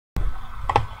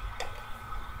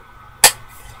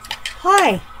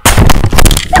Hi,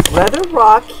 Leathur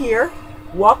Rokk here.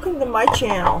 Welcome to my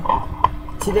channel.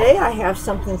 Today I have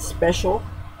something special.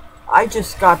 I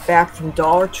just got back from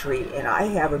Dollar Tree and I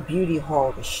have a beauty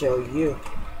haul to show you.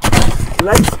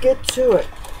 Let's get to it.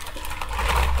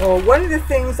 Well, one of the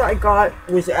things I got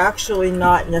was actually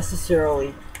not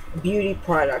necessarily beauty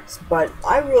products, but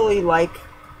I really like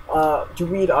to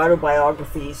read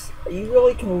autobiographies. You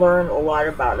really can learn a lot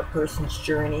about a person's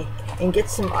journey and get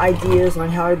some ideas on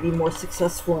how to be more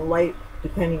successful in life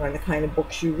depending on the kind of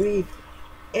books you read.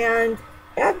 And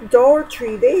at Dollar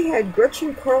Tree they had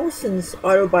Gretchen Carlson's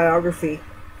autobiography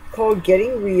called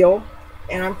Getting Real,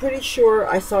 and I'm pretty sure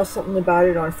I saw something about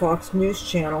it on Fox News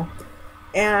Channel.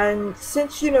 And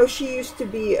since, you know, she used to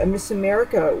be a Miss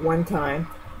America at one time,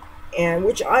 and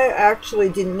which I actually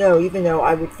didn't know, even though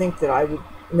I would think that I would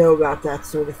know about that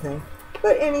sort of thing.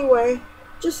 But anyway,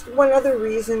 just one other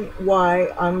reason why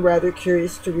I'm rather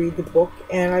curious to read the book,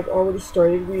 and I've already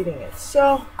started reading it.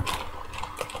 So,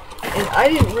 and I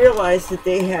didn't realize that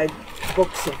they had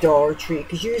books at Dollar Tree,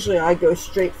 because usually I go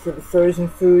straight for the frozen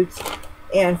foods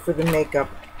and for the makeup.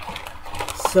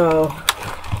 So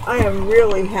I am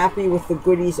really happy with the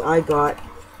goodies I got.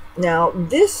 Now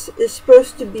this is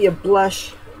supposed to be a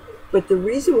blush, but the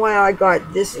reason why I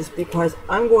got this is because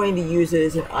I'm going to use it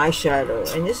as an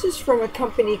eyeshadow. And this is from a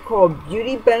company called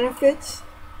Beauty Benefits.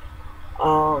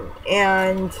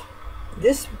 And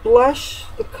this blush,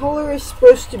 the color is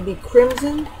supposed to be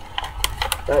crimson,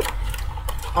 but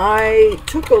I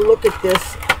took a look at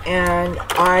this and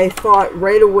I thought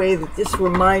right away that this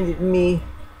reminded me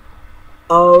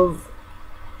of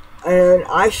an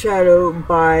eyeshadow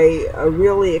by a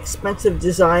really expensive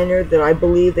designer that I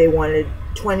believe they wanted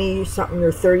 20 something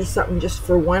or 30 something just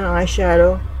for one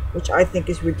eyeshadow, which I think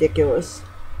is ridiculous.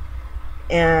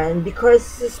 And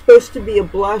because this is supposed to be a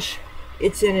blush,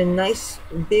 it's in a nice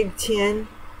big tin.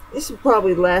 This will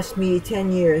probably last me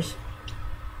 10 years.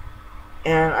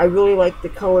 And I really like the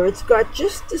color. It's got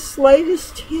just the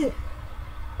slightest hint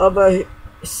of a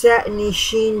satiny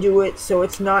sheen to it, so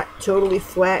it's not totally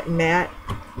flat and matte.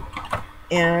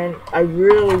 And I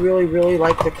really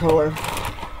like the color.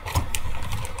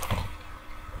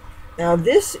 Now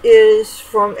this is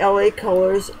from LA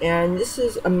Colors, and this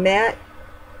is a matte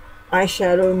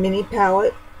eyeshadow mini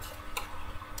palette,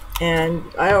 and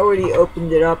I already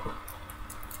opened it up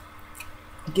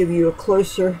to give you a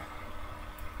closer.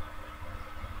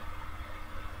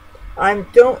 I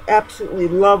don't absolutely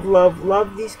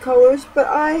love these colors, but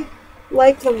I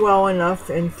like them well enough,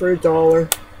 and for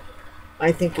 $1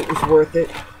 I think it was worth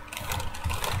it.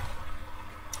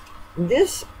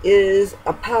 This is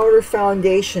a powder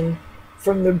foundation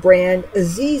from the brand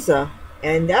Aziza,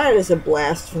 and that is a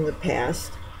blast from the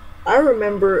past. I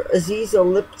remember Aziza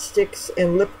lipsticks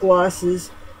and lip glosses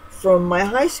from my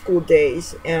high school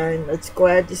days, and it's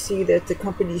glad to see that the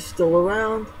company's still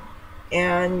around.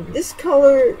 And this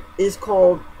color is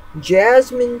called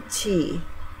Jasmine Tea,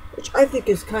 which I think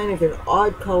is kind of an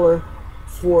odd color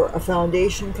for a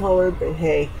foundation color, but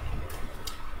hey,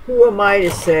 who am I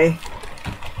to say?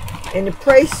 And the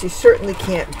price you certainly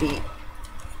can't beat.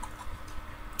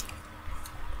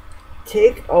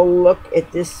 Take a look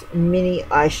at this mini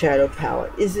eyeshadow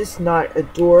palette. Is this not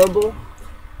adorable?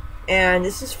 And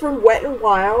this is from Wet n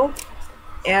Wild,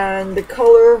 and the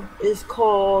color is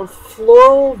called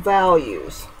Floral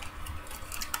Values.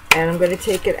 And I'm going to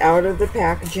take it out of the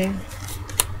packaging.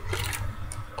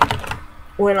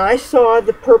 When I saw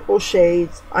the purple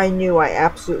shades, I knew I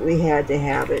absolutely had to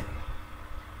have it.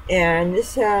 And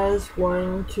this has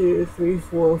 1, 2, 3,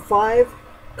 4, 5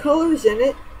 colors in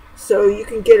it, so you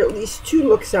can get at least 2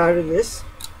 looks out of this.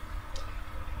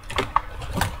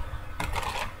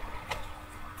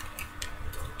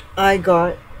 I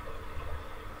got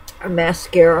a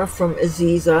mascara from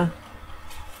Aziza.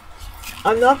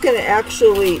 I'm not going to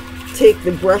actually take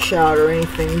the brush out or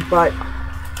anything, but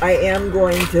I am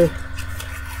going to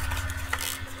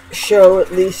show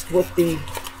at least what the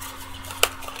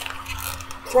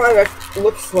product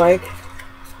looks like.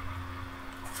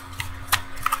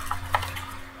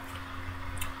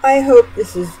 I hope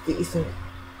this is decent.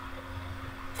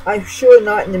 I'm sure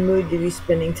not in the mood to be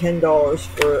spending $10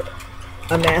 for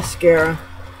a mascara.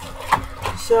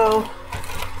 So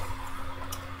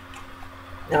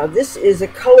now this is a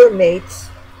Color Mates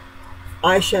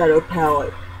eyeshadow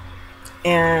palette,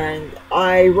 and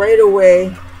I right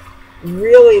away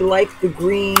really like the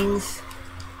greens,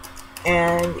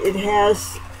 and it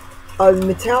has a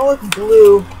metallic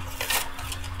blue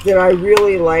that I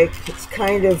really like. It's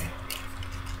kind of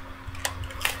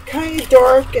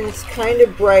dark, and it's kind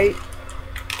of bright,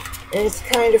 and it's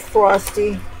kind of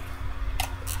frosty.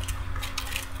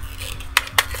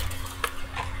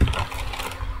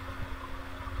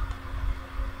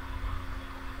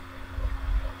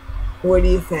 What do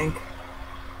you think?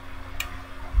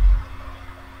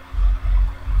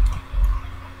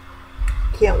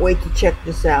 Can't wait to check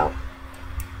this out.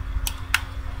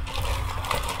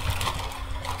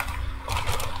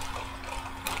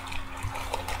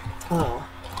 Oh,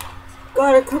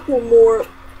 got a couple more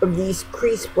of these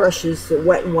crease brushes that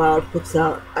Wet n Wild puts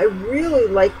out. I really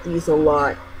like these a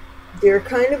lot. They're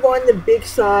kind of on the big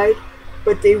side,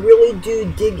 but they really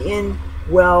do dig in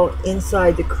well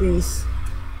inside the crease.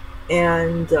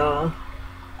 And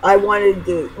I wanted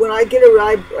to, when I get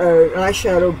an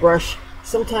eyeshadow brush,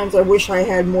 sometimes I wish I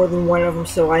had more than one of them,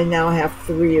 so I now have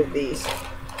 3 of these.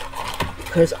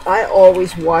 Because I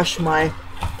always wash my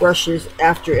brushes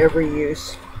after every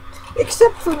use.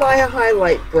 Except for my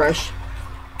highlight brush.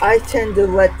 I tend to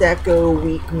let that go a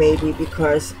week maybe,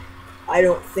 because I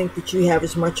don't think that you have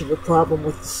as much of a problem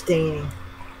with the staining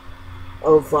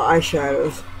of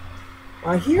eyeshadows.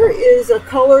 Here is a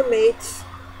Color Mates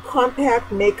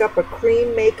compact makeup, a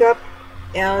cream makeup.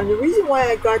 And the reason why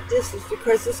I got this is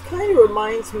because this kind of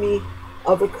reminds me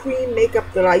of a cream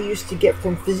makeup that I used to get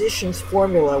from Physicians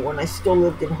Formula when I still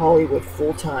lived in Hollywood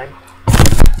full time.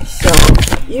 So,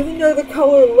 even though the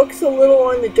color looks a little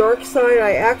on the dark side,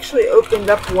 I actually opened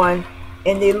up one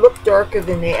and they look darker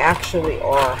than they actually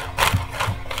are.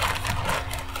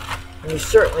 And you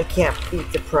certainly can't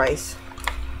beat the price.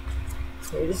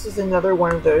 So this is another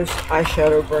one of those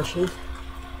eyeshadow brushes.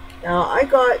 Now I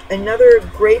got another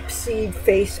grapeseed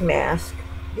face mask.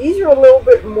 These are a little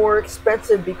bit more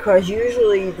expensive because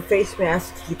usually the face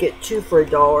masks you get 2 for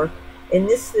 $1. And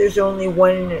this, there's only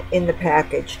 1 in the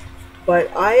package. But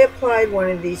I applied one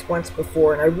of these once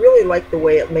before, and I really liked the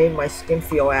way it made my skin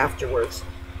feel afterwards.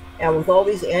 And with all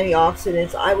these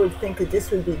antioxidants, I would think that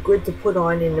this would be good to put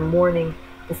on in the morning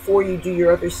before you do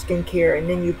your other skincare, and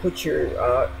then you put your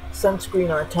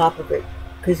sunscreen on top of it.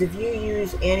 Because if you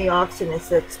use antioxidants,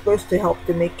 that's supposed to help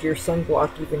to make your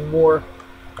sunblock even more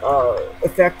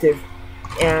effective.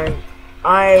 And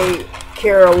I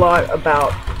care a lot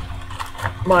about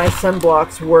my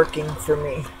sunblocks working for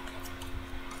me.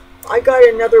 I got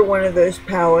another one of those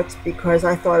palettes because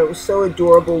I thought it was so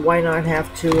adorable. Why not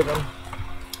have 2 of them?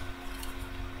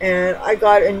 And I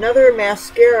got another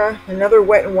mascara, another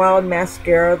Wet n Wild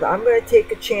mascara. I'm going to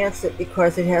take a chance that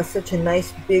because it has such a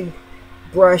nice big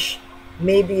brush,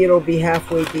 maybe it'll be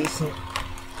halfway decent.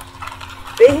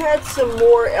 They had some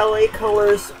more LA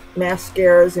Colors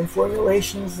mascaras and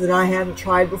formulations that I hadn't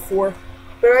tried before,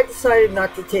 but I decided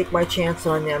not to take my chance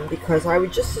on them because I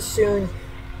would just as soon.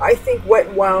 I think Wet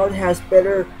n Wild has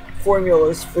better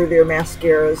formulas for their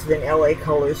mascaras than LA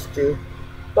Colors do.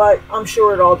 But I'm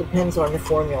sure it all depends on the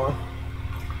formula.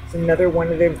 It's another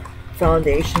one of their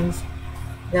foundations.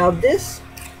 Now this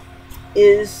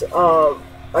is a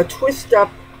twist-up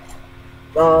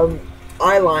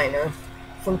eyeliner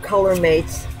from Color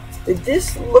Mates.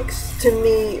 This looks to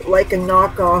me like a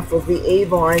knockoff of the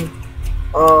Avon.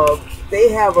 They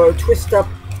have a twist-up,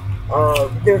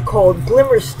 they're called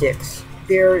Glimmer Sticks.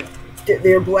 They're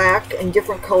black and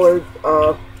different colored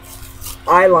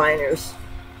eyeliners,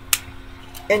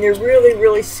 and they're really,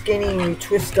 really skinny, and you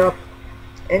twist up.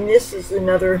 And this is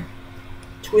another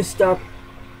twist up,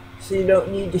 so you don't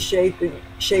need to sharpen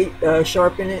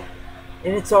it.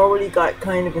 And it's already got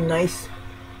kind of a nice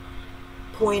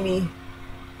pointy,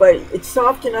 but it's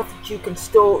soft enough that you can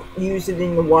still use it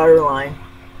in the waterline.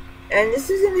 And this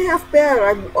isn't half bad.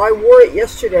 I wore it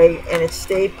yesterday and it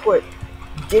stayed put.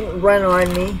 Didn't run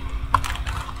on me.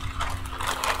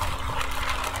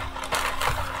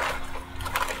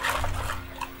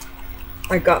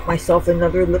 I got myself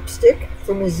another lipstick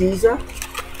from Aziza.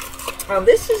 Now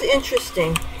this is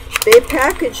interesting. They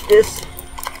packaged this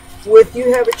with,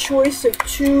 you have a choice of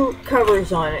 2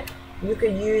 covers on it. You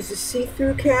could use a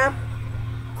see-through cap,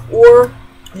 or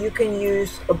you can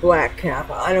use a black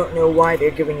cap. I don't know why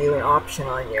they're giving you an option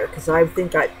on there, because I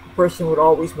think that person would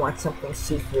always want something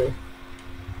see-through.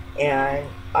 And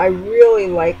I really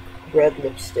like red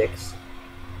lipsticks.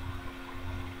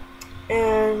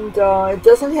 And it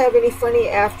doesn't have any funny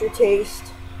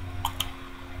aftertaste,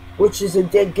 which is a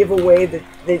dead giveaway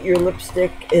that your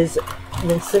lipstick has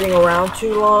been sitting around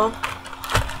too long.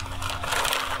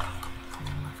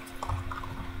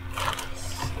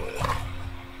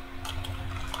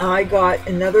 I got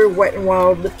another Wet n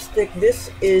Wild lipstick.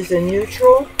 This is a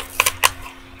neutral,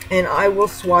 and I will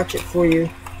swatch it for you.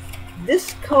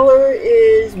 This color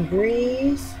is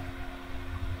Breeze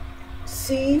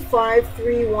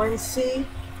C531C.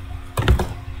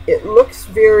 It looks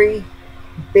very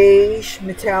beige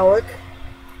metallic.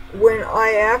 When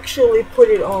I actually put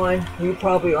it on, you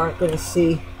probably aren't going to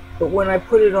see, but when I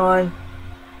put it on,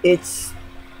 it's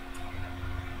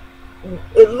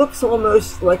it looks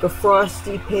almost like a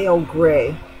frosty pale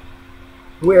gray,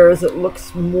 whereas it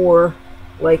looks more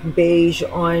like beige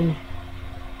on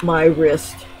my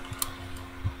wrist.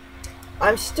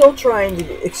 I'm still trying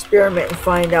to experiment and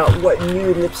find out what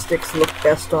nude lipsticks look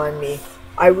best on me.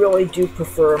 I really do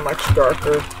prefer a much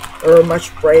darker or a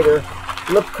much brighter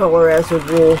lip color as a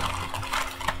rule,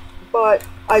 but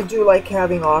I do like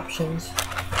having options.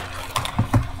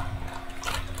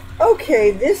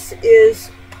 Okay, this is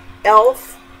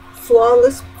e.l.f.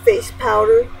 Flawless Face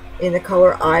Powder in the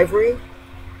color Ivory,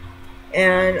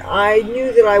 and I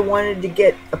knew that I wanted to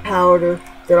get a powder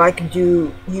that I could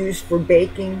use for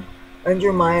baking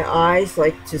under my eyes,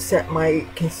 like to set my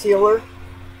concealer.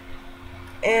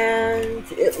 And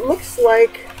it looks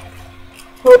like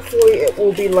hopefully it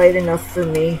will be light enough for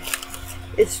me.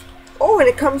 It's and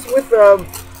it comes with a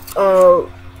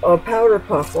powder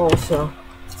puff also.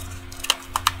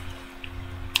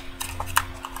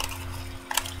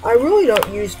 I really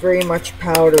don't use very much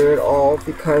powder at all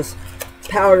because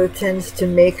powder tends to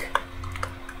make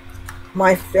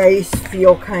my face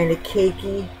feel kind of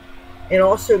cakey, and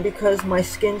also because my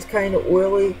skin's kind of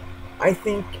oily, I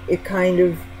think it kind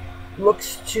of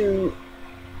looks too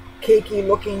cakey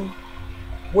looking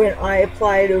when I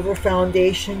apply it over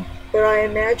foundation. But I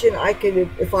imagine I could,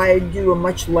 if I do a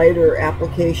much lighter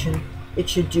application, it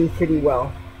should do pretty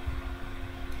well.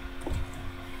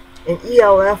 And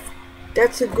e.l.f.,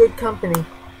 that's a good company.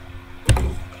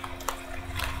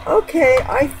 Okay,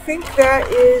 I think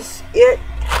that is it.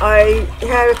 I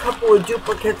had a couple of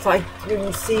duplicates I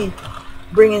didn't see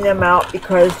bringing them out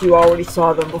because you already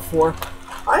saw them before.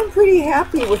 I'm pretty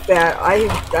happy with that.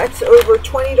 That's over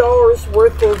 $20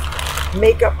 worth of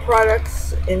makeup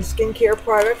products and skincare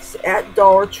products at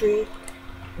Dollar Tree.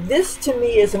 This to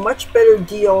me is a much better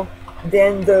deal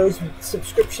than those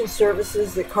subscription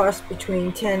services that cost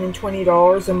between $10 and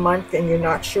 $20 a month and you're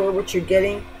not sure what you're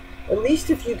getting. At least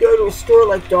if you go to a store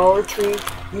like Dollar Tree,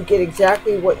 you get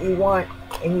exactly what you want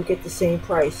and you get the same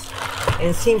price. And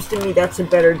it seems to me that's a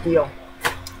better deal.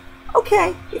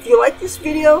 Okay, if you like this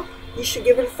video, you should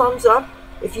give it a thumbs up.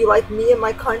 If you like me and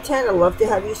my content, I'd love to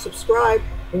have you subscribe.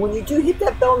 And when you do, hit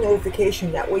that bell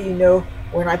notification. That way you know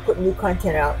when I put new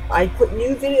content out. I put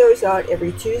new videos out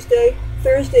every Tuesday,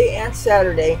 Thursday, and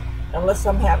Saturday, unless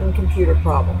I'm having computer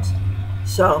problems.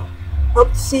 So,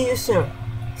 hope to see you soon.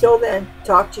 Till then,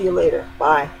 talk to you later.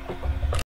 Bye.